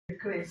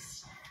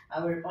Request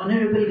our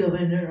Honorable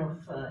Governor of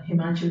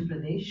Himachal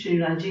Pradesh, Shri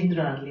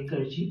Rajendra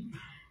Arlekarji,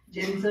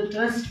 ज्यांचं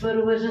trust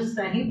बरोबरच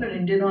नाही पण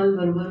इंडियन ऑइल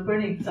बरोबर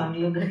पण एक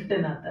चांगलं घट्ट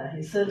नातं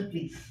आहे. Sir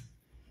please.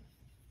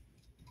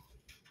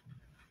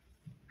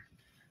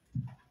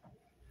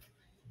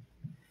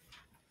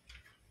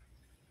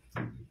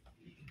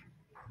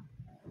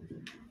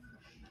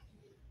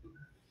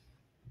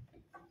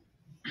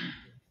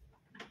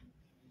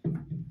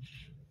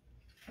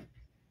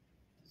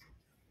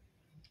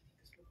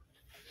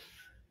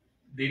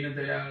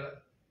 दीनदयाळ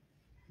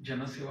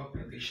जनसेवा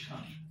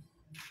प्रतिष्ठान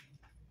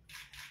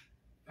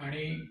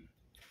आणि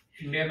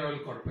इंडियन ऑइल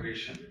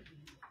कॉर्पोरेशन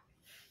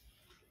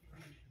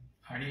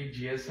आणि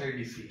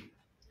GSIDC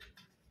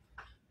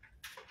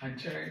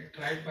हांचे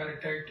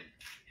ट्रायपार्टायट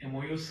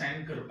MoU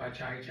साइन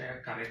करपाच्या आयच्या ह्या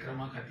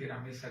कार्यक्रमा खातीर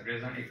आमी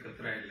सगळेजण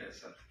एकत्र आयिल्ले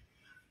आसात.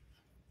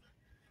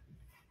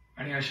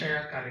 आणि अशा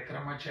ह्या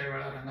कार्यक्रमाच्या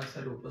वेळार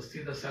हांगासर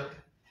उपस्थित आसात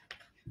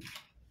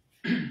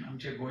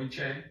आमचे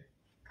गोंयचे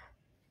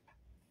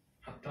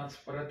आताच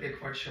परत एक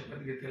फावट शपथ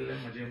घेतिल्ले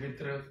म्हजे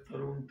मित्र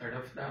तरुण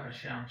तडफदार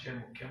असे आमचे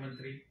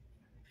मुख्यमंत्री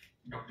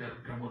doctor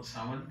Pramod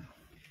Sawant,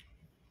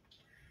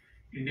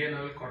 Indian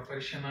oil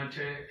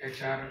कॉर्पोरेशनाचे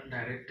HR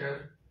director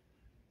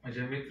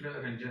म्हजे मित्र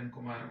Ranjan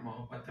Kumar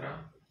Mohapatra,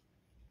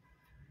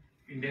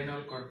 Indian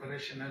oil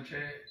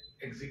कॉर्पोरेशनाचे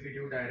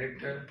executive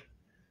director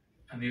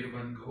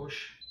Anirban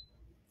Ghosh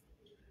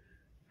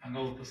हांगा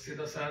उपस्थित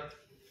आसात.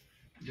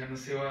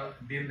 जनसेवा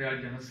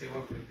दीनदयाळ जनसेवा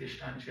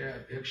प्रतिष्ठानचे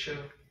अध्यक्ष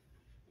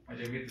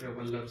म्हजे मित्र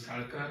वल्लभ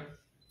साळकर,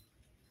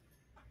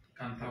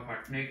 कांता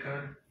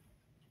पाटणेकर,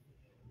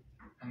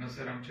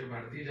 हांगासर आमचे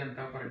भारतीय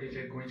जनता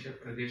पार्टीचे गोंयचे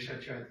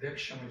प्रदेशाचे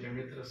अध्यक्ष म्हजे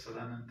मित्र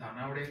सदानंद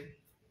तानावडे,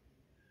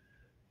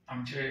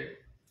 आमचे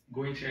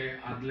गोंयचे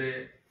आदले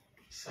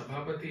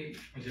सभापती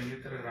म्हजे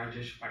मित्र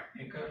राजेश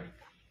पाटणेकर,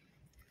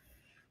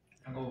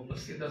 हांगा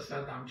उपस्थित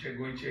आसात आमचे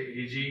गोंयचे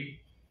AG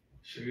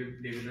श्री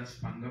देविदास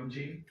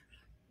पांगमजी,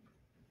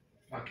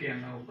 बाकी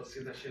हांगा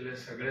उपस्थित आशिल्ले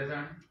सगळे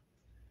जाण,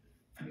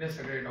 अन्य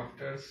सगळे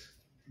डॉक्टर्स,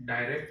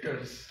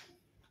 डायरेक्टर्स,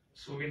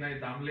 सुविनय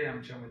दामले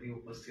आमच्या मदीं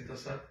उपस्थित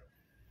आसात.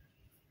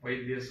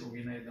 वैद्य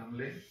सुविनय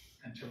दामले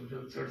तांच्या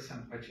बद्दल चड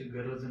सांगपाची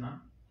गरज ना.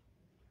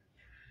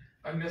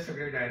 अन्य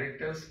सगळे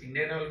डायरेक्टर्स,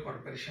 इंडियन ऑइल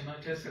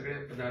कॉर्पोरेशनाचे सगळे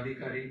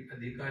पदाधिकारी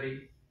अधिकारी,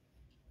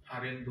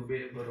 RN दुबे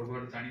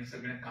बरोबर तांणी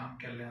सगळें काम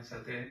केल्लें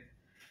आसा ते,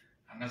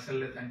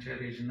 हांगासरले तांचे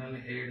रिजनल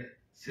हेड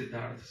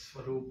सिद्धार्थ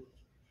स्वरूप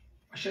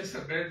अशे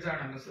सगळेच जाण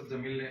हांगासर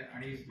जमिल्ले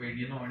आणि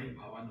भयणीनो आणि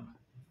भावानो.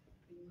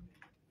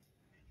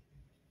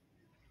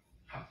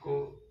 आपको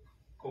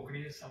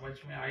कोंकणी समझ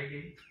में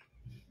आएगी?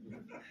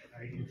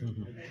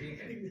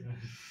 ठीक है.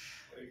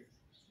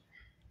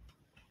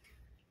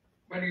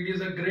 But it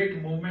is a great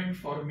moment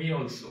for me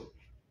also.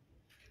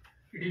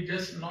 It is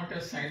just not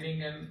a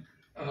signing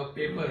a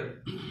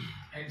paper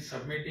and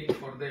submitting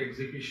for the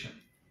execution.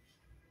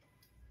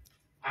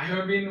 I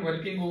have been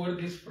working over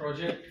this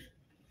project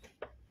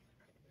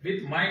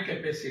with my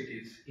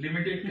capacities,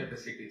 limited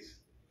capacities,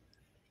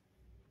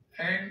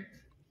 and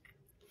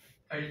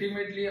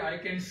ultimately I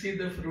can see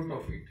the fruit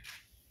of it.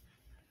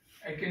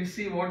 I can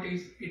see what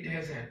it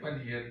has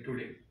happened here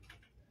today.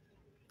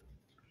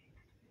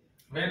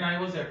 When I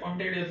was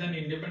appointed as an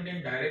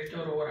independent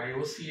director over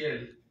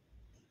IOCL,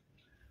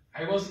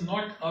 I was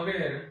not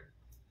aware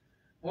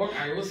what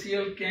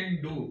IOCL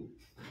can do,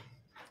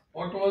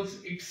 what was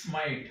its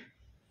might.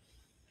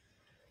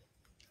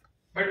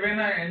 But when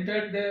I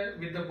entered there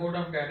with the board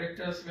of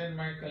directors, when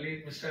my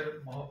colleague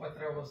Mr.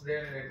 Mohapatra was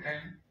there at that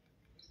time,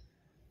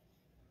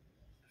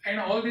 and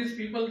all these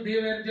people,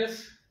 they were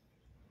just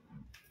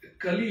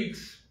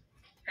colleagues,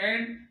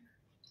 and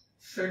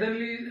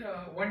suddenly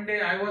one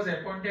day I was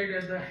appointed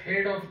as the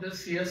head of the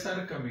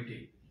CSR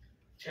committee,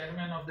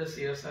 chairman of the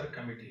CSR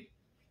committee.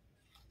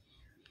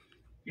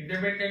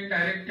 Independent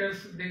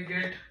directors, they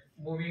get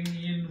moving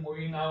in,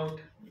 moving out,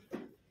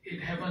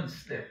 it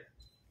happens there.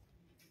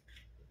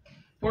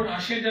 पण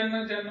अशें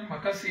जेन्ना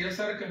म्हाका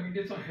CSR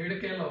कमिटीचो head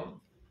केलो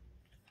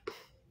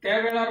त्या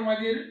वेळार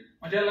मागीर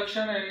म्हज्या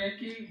लक्षांत आयलें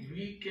की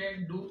we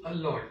can do a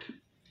lot.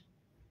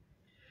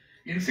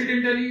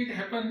 Incidentally, it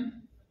happened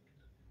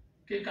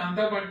कि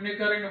कांता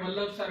पाटणेकर आणि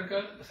वल्लभ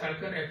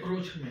साळकर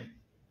अप्रोच मी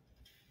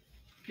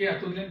की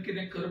हातूंतल्यान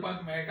कितें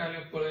करपाक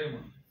मेळटालें पळय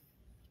म्हणून.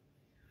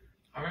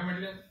 हांवें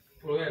म्हटलें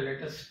पळोवया,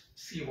 let us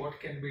see what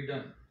can be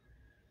done.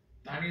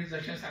 तांणी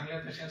जशें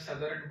सांगलें तशें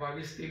सादारण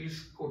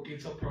 22-23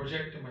 कोटीचो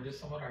प्रोजेक्ट म्हजे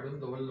समोर हाडून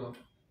दवरलो.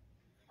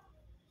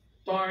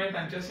 तो हांवें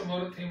तांचे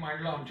समोर थंय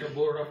मांडलो आमच्या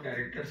बोर्ड ऑफ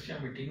डायरेक्टर्सच्या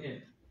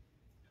मिटिंगेंत.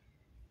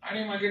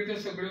 आनी मागीर त्यो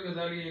सगळ्यो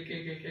गजाली एक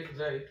एक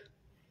जायत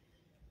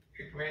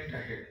it went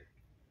ahead.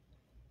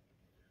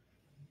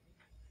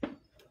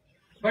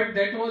 But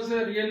that was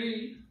a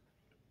really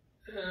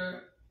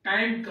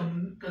time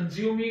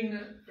consuming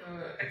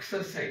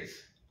exercise.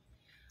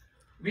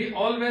 We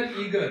all were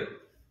eager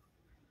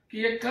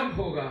कि ये कब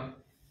होगा,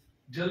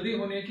 जल्दी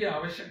होने की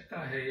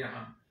आवश्यकता है,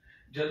 यहाँ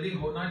जल्दी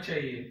होना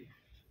चाहिए.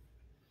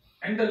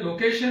 And the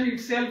location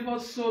itself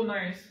was so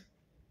nice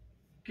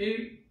कि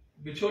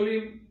बिचौली,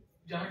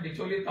 जहाँ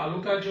डिचौली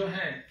तालुका जो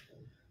है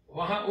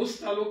वहां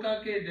उस तालुका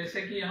के,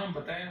 जैसे कि यहाँ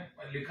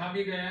बताया लिखा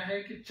भी गया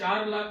है कि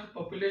 4 lakh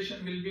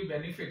population will be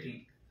benefiting.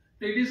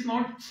 It is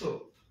not so,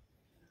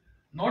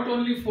 not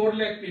only 4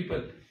 lakh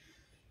people.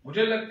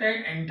 मुझे लगता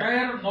है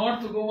entire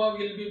north Goa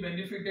will be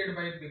benefited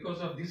bye because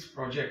of this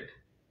project,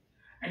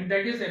 and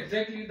that is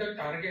exactly the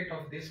target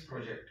of this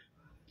project.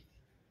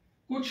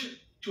 कुछ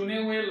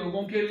चुने हुए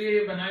लोगों के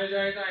लिए बनाया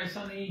जाएगा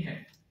ऐसा नहीं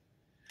है।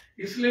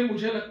 इसलिए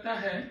मुझे लगता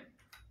है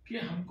कि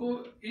हमको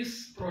इस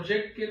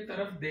प्रोजेक्ट के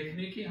तरफ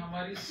देखने की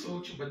हमारी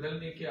सोच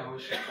बदलने की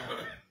आवश्यकता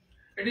है।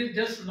 It is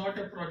just not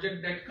a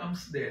project that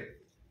comes there.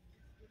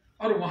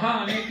 और वहां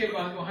आने के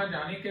बाद, वहां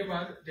जाने के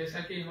बाद, जैसा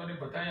कि इन्होंने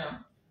बताया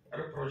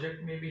और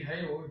प्रोजेक्ट में भी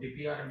है वो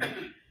डीपीआर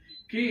में,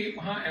 कि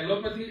वहां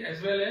allopathy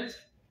as well as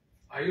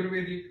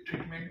Ayurvedic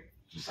treatment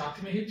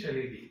साथ में ही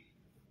चलेगी,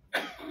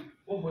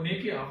 वो होने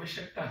की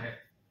आवश्यकता है।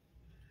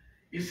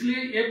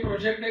 इसलिए ये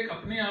प्रोजेक्ट एक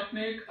अपने आप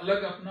में एक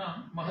अलग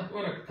अपना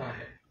महत्व रखता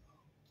है।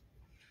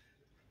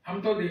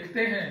 हम तो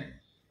देखते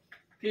हैं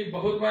कि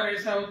बहुत बार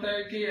ऐसा होता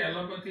है कि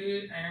allopathy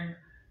and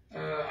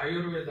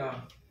Ayurveda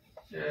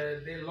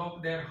they lock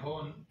their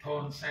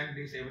thorns and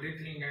this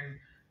everything,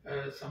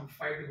 and some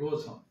fight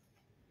goes on.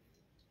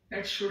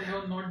 That should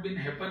have not been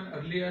happened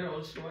earlier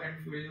also,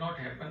 and will not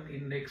happen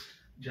in next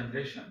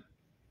generation.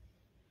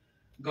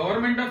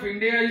 Government of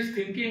India is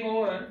thinking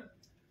over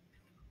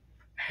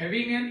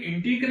having an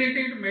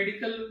integrated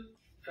medical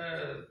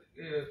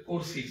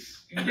courses,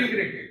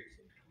 integrated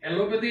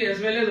allopathy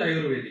as well as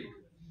Ayurvedic.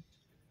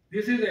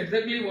 This is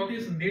exactly what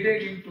is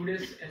needed in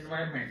today's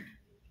environment.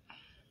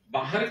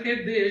 बाहर के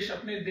देश,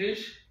 अपने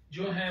देश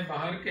जो हैं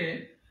बाहर के,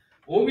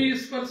 वो भी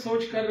इस पर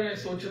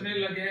सोचने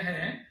लगे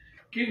हैं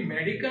कि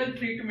medical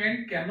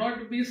treatment can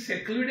not be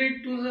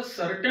secluded to a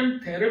certain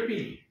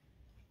therapy.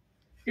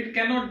 It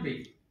can not be,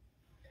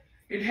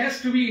 it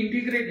has to be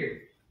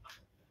integrated.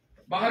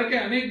 बाहर के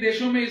अनेक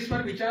देशों में इस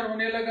पर विचार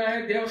होने लगा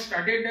है। They have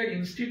started that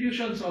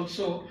institutions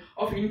also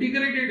of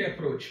integrated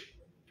approach,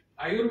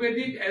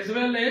 Ayurvedic as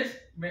well as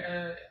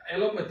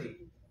allopathy.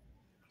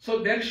 So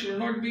there should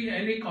not be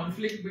any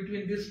conflict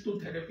between these two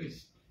therapies.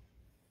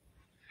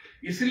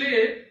 इसलिए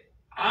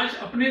आज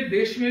अपने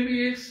देश में भी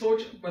एक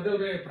सोच बदल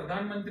रही है।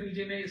 प्रधानमंत्री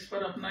जी ने इस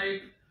पर अपना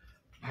एक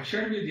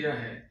भाषण भी दिया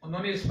है,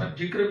 उन्होंने इस पर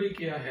जिक्र भी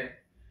किया है।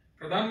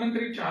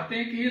 प्रधानमंत्री चाहते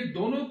हैं कि ये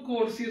दोनों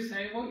कोर्सेज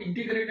हैं वो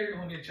इंटीग्रेटेड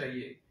होने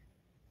चाहिए।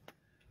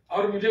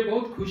 और मुझे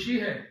बहुत खुशी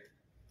है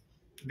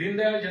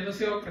दीनदयाल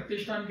जनसेवा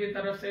प्रतिष्ठान की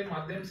तरफ से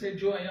माध्यम से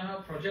जो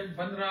यहाँ प्रोजेक्ट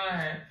बन रहा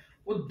है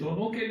वो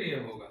दोनों के लिए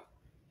होगा,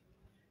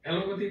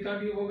 एलोपैथी का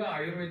भी होगा,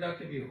 आयुर्वेदा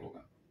के भी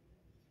होगा।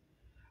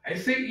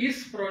 ऐसे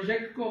इस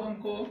प्रोजेक्ट को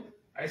हमको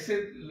ऐसे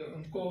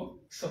उनको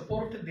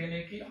सपोर्ट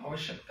देने की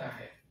आवश्यकता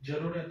है,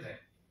 जरूरत है।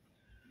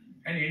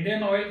 And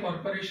Indian oil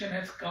corporation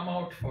has come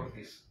out for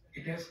this,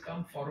 it has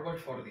come forward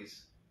for this.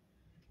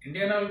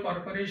 Indian oil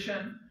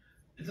corporation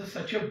is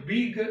such a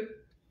big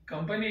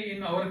company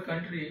in our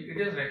country, it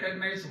is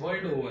recognised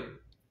world over.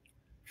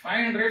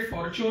 500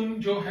 Fortune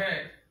जो है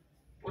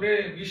पूरे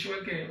विश्व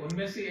के,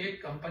 उनमें से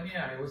एक company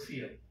है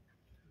IOCL,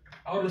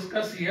 और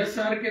उसका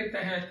CSR के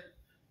तहत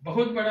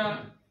बहुत बड़ा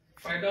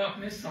फायदा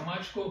अपने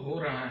समाज को हो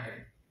रहा है।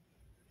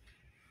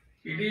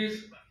 It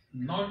is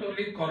not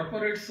only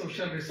corporate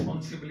social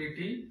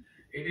responsibility,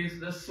 it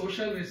is the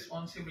social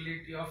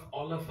responsibility of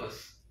all of us,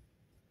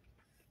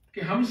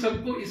 कि हम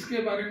सबको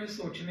इसके बारे में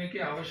सोचने की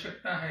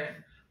आवश्यकता है।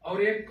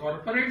 और ये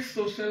कॉर्पोरेट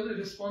सोशल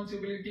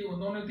रिस्पॉन्सिबिलिटी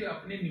उन्होंने तो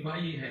अपनी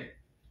निभाई है।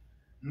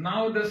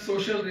 Now the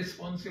social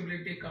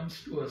responsibility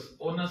comes to us,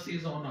 onus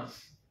is on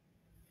us.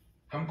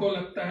 हमको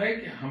लगता है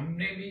कि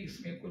हमने भी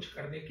इसमें कुछ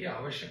करने की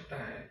आवश्यकता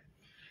है।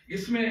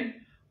 इसमें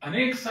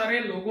अनेक सारे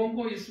लोगों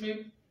को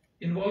इसमें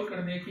इन्वॉल्व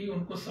करने की,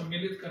 उनको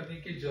सम्मिलित करने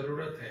की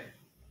जरूरत है।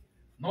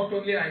 Not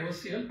only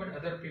IOCL but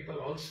other people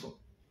also.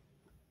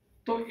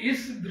 तो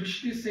इस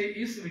दृष्टि से,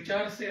 इस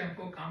विचार से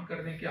हमको काम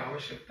करने की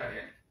आवश्यकता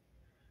है।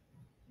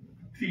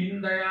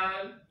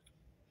 दीनदयाल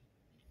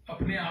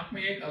अपने आप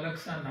में एक अलग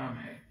सा नाम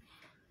है।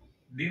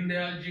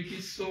 दीनदयाल जी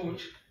की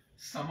सोच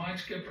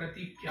समाज के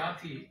प्रति क्या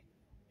थी,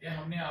 यह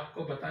हमने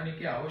आपको बताने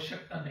की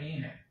आवश्यकता नहीं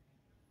है।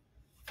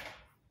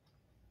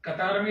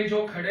 कतार में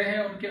जो खड़े हैं,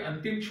 उनके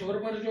अंतिम छोर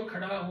पर जो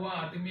खड़ा हुआ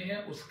आदमी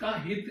है, उसका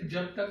हित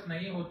जब तक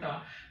नहीं होता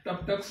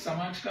तब तक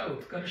समाज का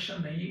उत्कर्ष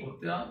नहीं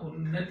होता,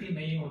 उन्नति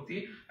नहीं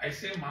होती।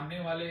 ऐसे मानने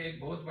वाले एक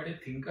बहुत बड़े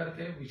थिंकर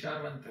थे,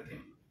 विचारवंत थे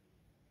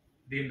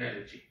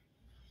दीनदयाल जी।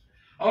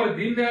 और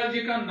दीनदयाल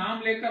जी का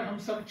नाम लेकर हम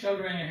सब चल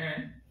रहे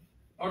हैं।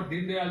 और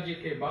दीनदयाल जी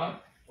के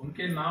बाद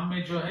उनके नाम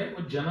में जो है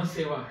वो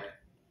जनसेवा है,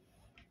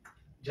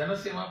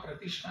 जनसेवा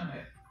प्रतिष्ठान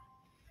है।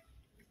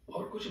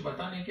 और कुछ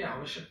बताने की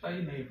आवश्यकता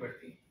ही नहीं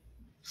पड़ती।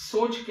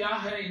 सोच क्या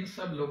है इन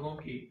सब लोगों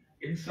की,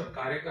 इन सब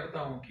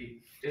कार्यकर्ताओं की,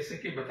 जैसे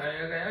कि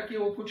बताया गया कि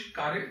वो कुछ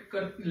कार्य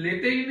कर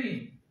लेते ही नहीं।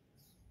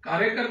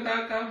 कार्यकर्ता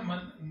का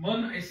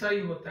मन ऐसा ही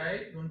होता है,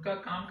 उनका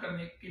काम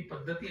करने की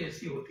पद्धति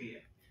ऐसी होती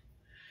है।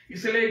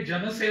 इसलिए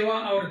जनसेवा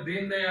और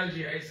दीनदयाल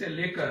जी ऐसे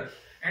लेकर,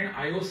 and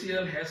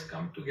IOCL has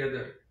come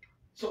together.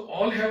 So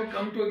all have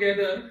come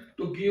together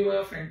to give a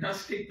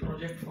fantastic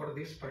project for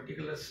this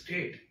particular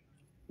state.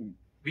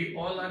 We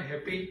all are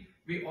happy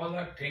We all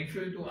are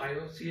thankful to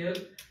IOCL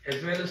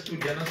as well as to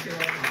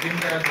जनसेवा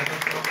दीनदयाल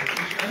जनसेवा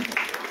प्रतिष्ठान.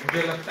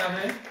 मुझे लगता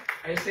है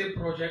ऐसे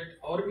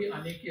project और भी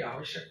आने की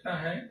आवश्यकता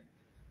है.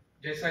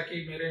 जैसा कि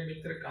मेरे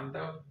मित्र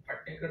कांता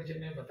पटनेकर जी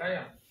ने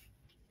बताया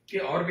कि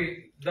और भी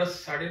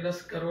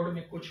 10-10.5 करोड़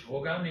में कुछ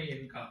होगा नहीं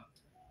इनका.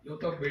 जो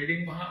तो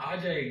बिल्डिंग वहां आ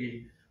जाएगी,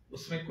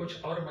 उसमें कुछ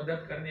और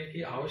मदद करने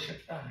की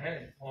आवश्यकता है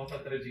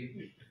मोहपत्र जी.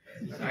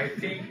 I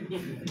think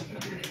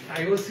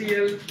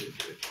IOCL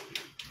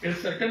will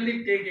certainly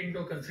take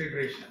into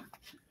consideration.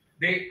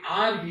 They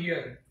are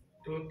here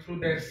to through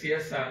their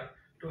CSR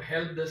to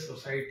help the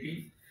society.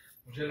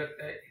 मुझे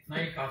लगता है इतना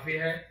ही काफी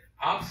है.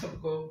 आप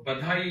सबको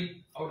बधाई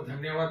और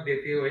धन्यवाद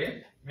देते हुए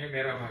मैं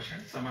मेरा भाषण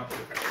समाप्त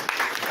करता हूँ.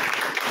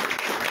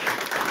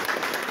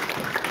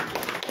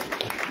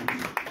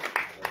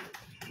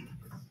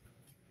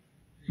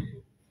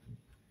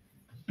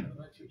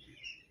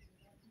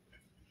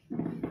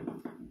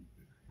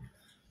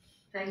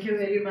 Thank you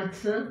very much,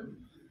 sir,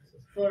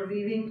 for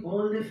weaving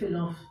all the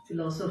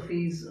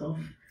philosophies of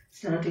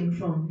starting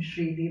from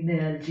Shri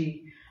Deendayal ji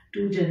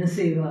to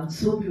Janaseva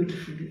so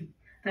beautifully.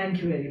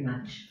 Thank you very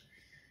much.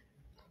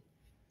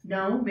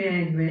 Now, may I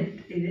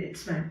invite,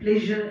 it's my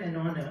pleasure and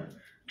honor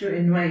to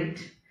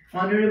invite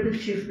Honorable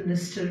Chief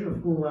Minister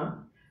of Goa,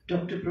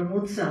 Dr.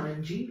 Pramod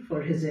ji,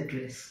 for his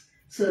address.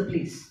 Sir,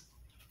 please.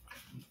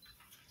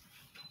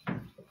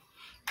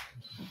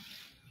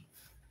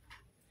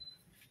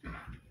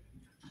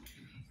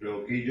 The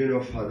occasion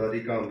of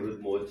Azadi Ka Amrit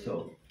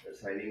Mahotsav, the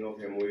signing of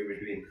MoU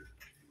between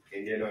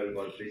Indian Oil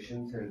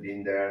Corporations and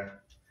Deendayal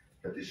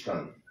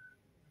प्रतिष्ठान,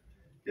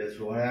 या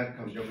सोहळ्याक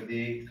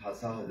आमच्यामध्ये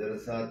खासा हजर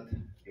आसात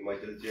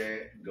हिमाचलचे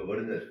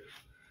governor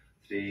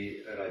Shri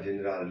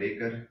Rajendra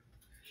Arlekar.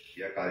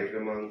 या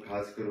कार्यक्रमाक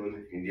खास करून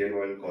इंडियन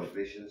ऑयल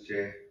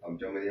कॉर्पोरेशनचे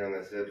आमच्यामध्ये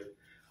हांगासर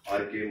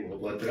RK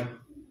मोहपात्रा,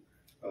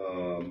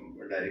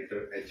 डायरेक्टर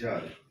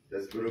HR,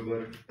 त्याचबरोबर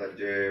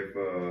ताचे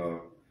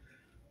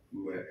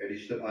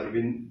एडिशनल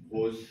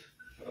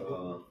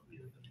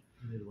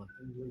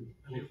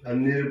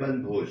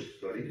अनिर्बन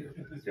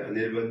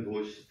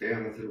घोष ते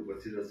हांगासर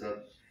उपस्थित आसात.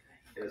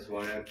 या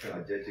सुवाळ्याक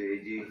राज्याचे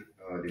AG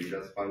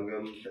देविदास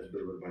पांगम,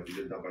 त्याचबरोबर भारतीय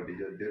जनता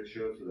पार्टीचे अध्यक्ष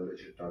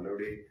सुधाकर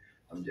तानवडे,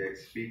 आमचे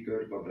एक्स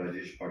स्पीकर बाब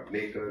राजेश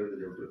पाटणेकर,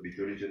 त्याचबरोबर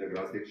बिचोलीचे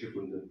नगराध्यक्ष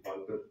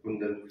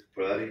कुंदन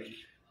फळारी,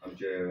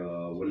 आमचे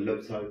Vallabh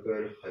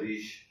Salkar,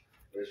 Harish,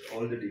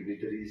 all the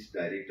dignitaries,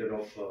 director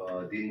of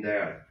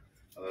Deendayal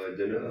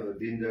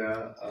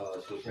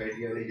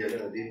society आणि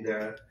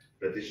दीनदयाळ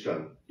प्रतिष्ठान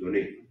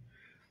दोन्ही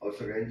हांव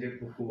सगळ्यांचे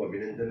खूप खूप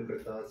अभिनंदन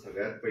करता.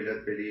 सगळ्यात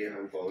पहिली I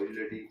am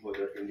congratulating for the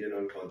Indian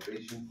oil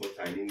corporation for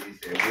signing this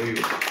MoU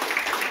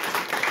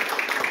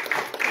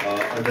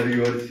under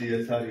your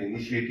CSR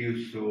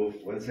initiatives. So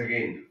once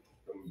again,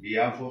 on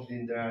behalf of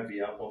Deendayal,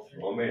 behalf of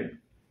government,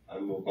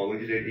 I'm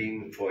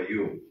congratulating for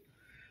you.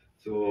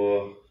 So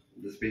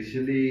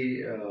especially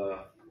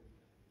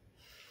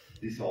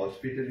this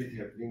hospital is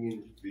happening in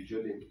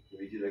Bicholi,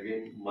 which is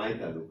again my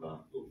taluka.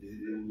 This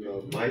is in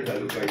my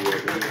taluka. You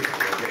are doing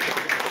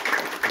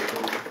so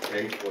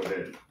thanks for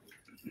that.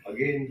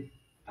 Again,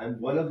 I'm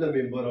one of the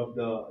member of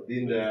the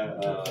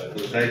Deendayal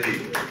society.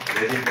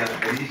 That is the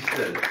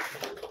additional.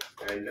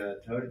 And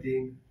third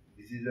thing,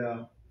 this is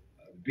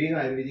being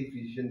Ayurvedic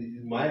physician. This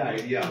is my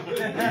idea. This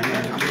is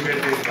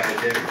implemented by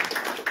them.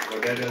 For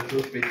that also,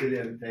 especially,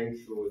 I'm thanks.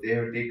 So they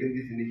have taken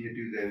this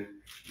initiative and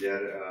they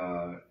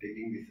are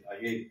taking this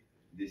ahead.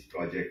 This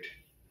project.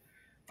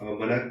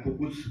 मला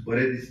खूपच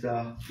बरें दिसता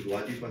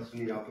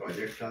सुरवातीपासून या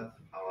प्रोजेक्टात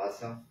हांव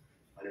आसा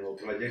आनी हो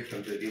project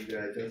आमच्या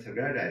दीनदयाळच्या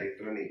सगळ्या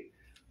डायरेक्टरांनी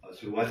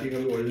सुरवातीक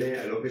आमी व्हडलें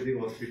ॲलोपॅथीक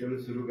हॉस्पिटल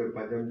सुरू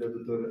करपाचें आमच्या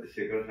दोतोर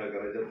शेखर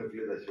साळकाराच्या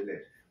तकलेंत आशिल्लें.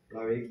 पूण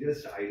हांवें एक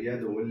जस्ट आयडिया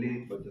दवरली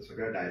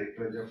सगळ्या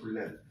डायरेक्टरांच्या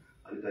फुडल्यान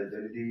आनी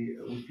तांच्यांनी ती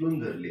उचलून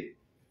धरली.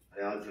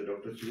 आनी आज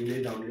डॉक्टर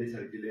सुविनय दामले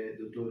सारकिले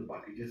दोतोर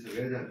बाकीचे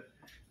सगळे जाण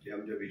जे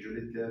आमच्या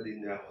बिचोलींतल्या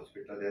दीनदयाळ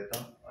हॉस्पिटलांत येता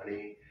आनी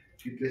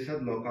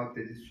कितलेशाच लोकांक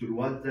तेजी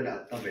सुरवात जाली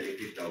आत्तां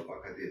बेनिफीट जावपा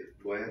खातीर.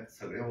 गोंयांत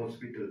सगळे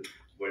हॉस्पिटल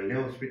व्हडलें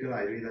हॉस्पिटल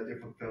आयुर्वेदाचें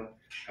फक्त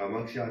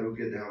कामाक्षी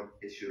आरोग्य धाम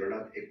हे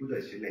शिरोडात एकूच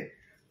आशिल्लें.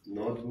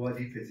 नॉर्थ गोवात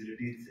ही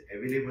फेसिलिटीज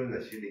अवेलेबल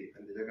नाशिल्ली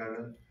आनी तेज्या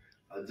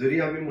कारणान जरी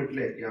आमी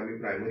म्हटलें की आमी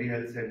प्रायमरी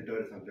हेल्थ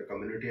सेंटर्स, आमच्या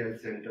community health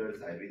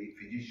centres, ayurvedic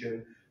physician,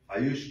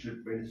 Ayush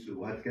treatment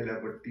सुरवात केल्या,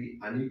 बट ती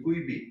आनिकूय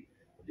बी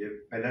जे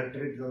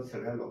पेनेट्रेट जावन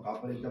सगळ्या लोकां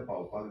पर्यंत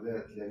पावपाक जाय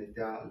आसली आनी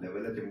त्या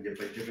लेवलाचेर म्हणजे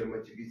पंचकर्म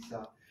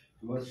चिकित्सा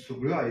किंवा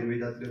सगळ्यो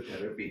आयुर्वेदांतल्यो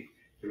थेरपी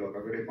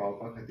लोकां कडेन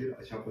पावपा खातीर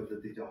अशा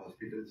पद्दतीच्या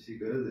हॉस्पिटल्सची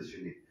गरज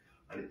आशिल्ली.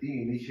 आनी ती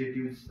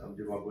इनिशिएटिव्स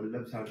आमचे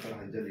वल्लभ साळकर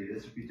हांच्या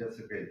लिडरशिपीच्या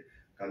सकयल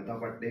कांता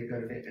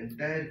पाटणेकर आनी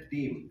एंटायर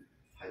टीम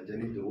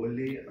हांच्यांनी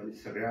दवरली आनी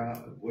सगळ्या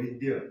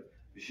वैद्य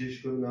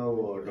विशेष करून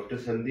हांव डॉक्टर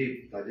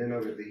संदीप ताजें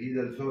नांव घेता. He is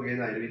also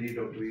again ayurvedic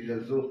doctor. He is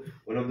also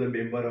one of the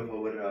member of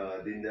our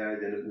दीनदयाळ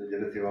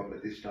जनसेवा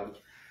प्रतिष्ठान.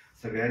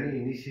 सगळ्यांनी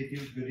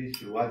इनिशिएटिव्ह घेवन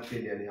सुरवात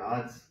केली आनी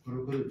आज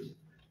खरोखरूच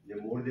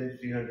मोर दॅन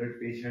 300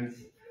 पेशंट्स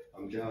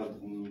आमच्या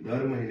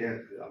दर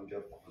महिन्याक आमच्या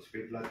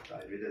हॉस्पिटलांत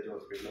आयुर्वेदाच्या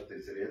हॉस्पिटलांत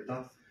थंयसर येता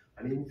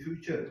आनी इन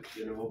फ्युचर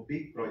हो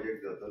बीग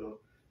प्रोजेक्ट जातलो.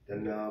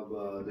 त्यांना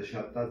जसे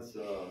आताच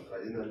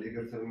राजेंद्र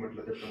नार्लीकर सर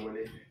म्हटलं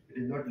त्याप्रमाणे it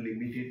is not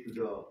limited to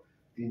the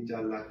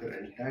 3-4 lakh तर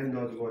एंटायर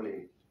नॉर्थ गोवा न्ही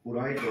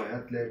पुराय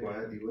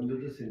गोंयांत इवन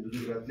दो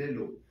सिंधुदुर्गांतले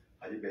लोक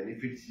हाजे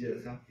बेनिफिट्स जे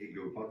आसा हे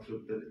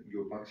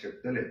घेवपाक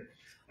शकतले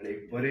आणि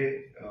एक बरे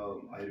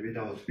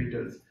Ayurveda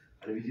hospitals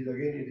and which is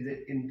again it is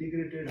an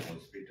integrated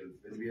hospital.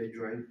 When we are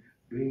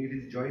doing it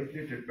is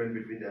jointly treatment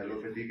between the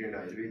allopathic and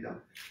Ayurveda.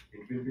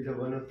 It will be the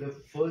one of the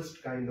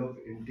first kind of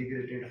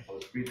integrated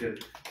hospital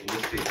in the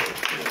state.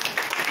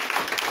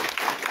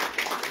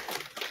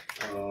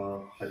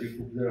 हाजी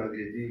खूप जण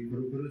हाजी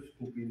खरोखरच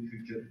खूप in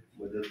future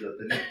मदत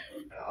जातली.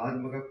 आज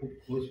म्हाका खूप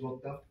खोस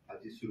भोगता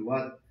हाची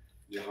सुरवात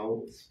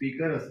हांव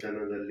स्पीकर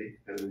आसतना जाल्ली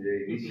म्हणजे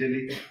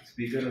इनिशियली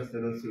स्पीकर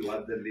आसतना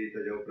सुरवात जाल्ली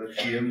ताज्या उपरांत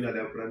CM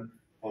जाल्या उपरांत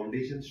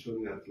फाउंडेशन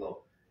स्टोन घातलो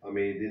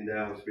आमी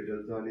दीनदयाळ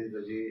हॉस्पिटलचो आणि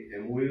ताजी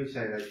MoU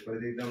सायन आज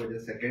परत एकदा म्हज्या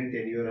सेकंड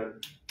टेन्युरान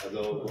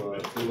हाजो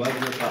सुरवात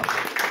जाता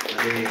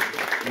आनी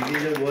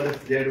विदीन वर्स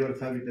 1.5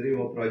 वर्सां भितर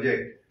हो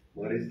प्रोजेक्ट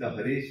म्हाका दिसता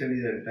हरीश आनी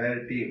एंटायर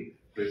टीम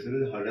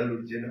थंयसरूच हडल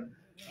उरचे ना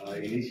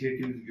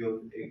इनिशिएटिव्ह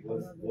घेवन एक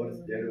वर्स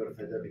 1.5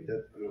 वर्साच्या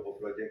भितर हो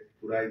प्रोजेक्ट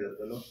पुराय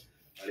जातलो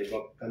आणि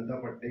कांता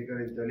पटणेकर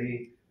हेंच्यांनी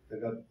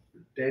ताका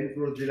 10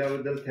 crores दिल्या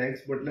बद्दल थँक्स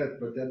म्हटल्यात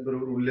पण त्याच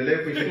बरोबर उरलेले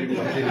पैसे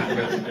दिवपाची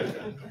रिक्वेस्ट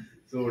करता.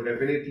 So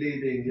definitely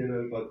the Indian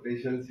oil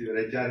corporations, your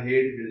HR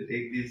head will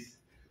take this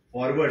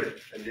forward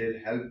and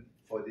they'll help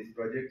for this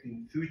project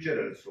in future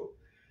also.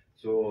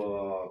 So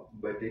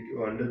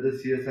under the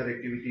CSR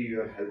activity,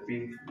 you are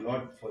helping a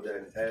lot for the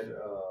entire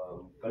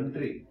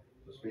country,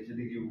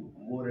 especially give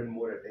more and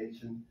more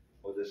attention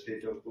for the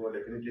state of Goa,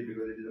 definitely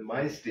because it is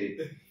my state.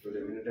 So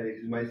definitely it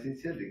is my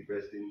sincere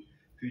request in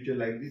future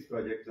like these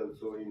projects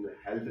also, in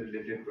health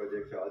related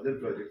projects or other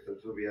projects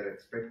also, we are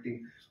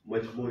expecting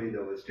much more in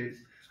our states.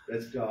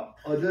 That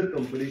other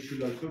companies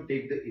should also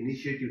take the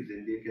initiatives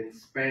and they can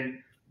spend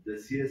the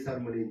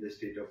CSR money in the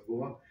state of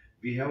Goa.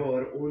 We have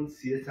our own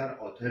CSR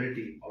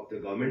authority of the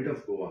government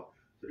of Goa.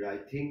 So I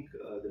think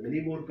the many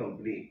more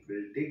companies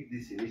will take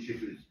these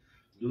initiatives.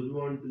 Those who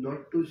want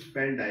not to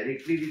spend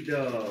directly with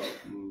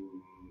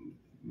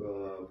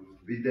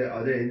the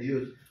other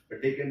NGOs,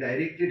 but they can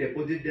directly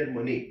deposit their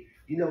money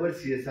in our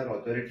CSR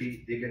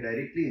authority. They can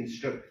directly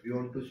instruct, we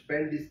want to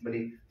spend this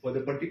money for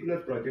the particular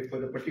project, for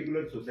the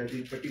particular society,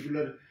 in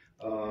particular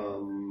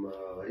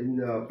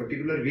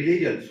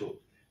village also.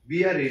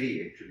 We are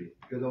ready actually,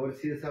 because our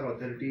CSR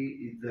authority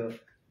is a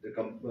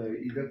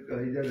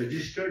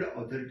registered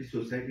authority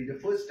society. The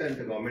first time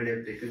the government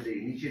have taken the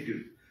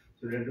initiative,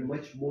 so that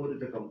much more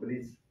the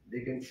companies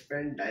they can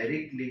spend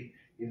directly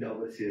in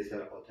our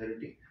CSR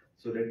authority,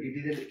 so that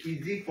it is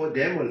easy for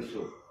them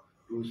also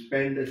to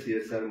spend the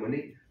CSR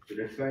money. So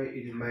that's why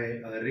it is my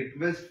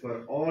request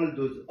for all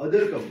those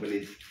other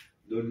companies,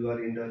 those who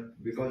are in the,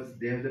 because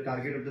they have the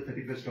target of the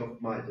 31st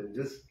of March and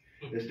just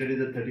yesterday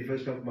the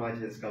 31st of March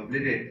has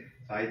completed.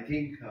 So I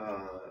think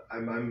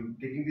I'm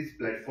taking this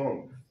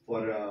platform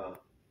for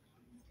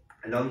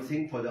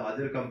announcing for the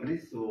other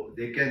companies so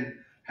they can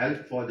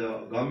help for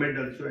the government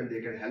also and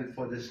they can help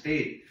for the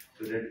state,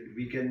 so that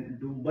we can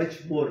do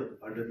much more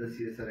under the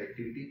CSR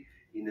activity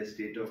in the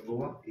state of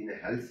Goa, in the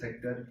health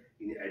sector,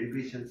 in the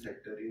education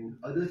sector, in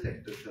other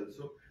sectors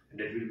also, and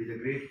that will be the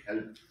great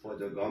help for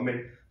the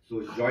government.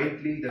 So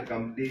jointly the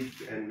companies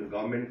and the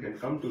government can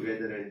come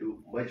together and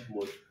do much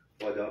more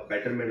for the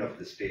betterment of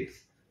the states.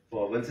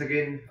 So once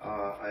again,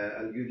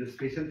 I'll give the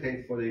special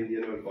thanks for the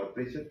Indian Oil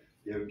Corporation.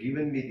 They have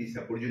given me this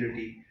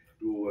opportunity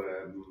to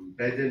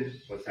present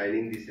for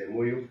signing this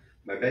MoU.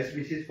 My best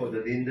wishes for the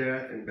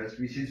Deendayal and best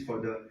wishes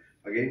for the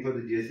again for the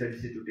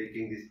GSRTC to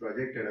taking this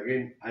project, and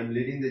again I'm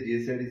leading the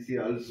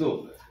GSRTC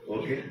also.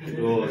 Okay,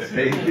 so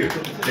thank you.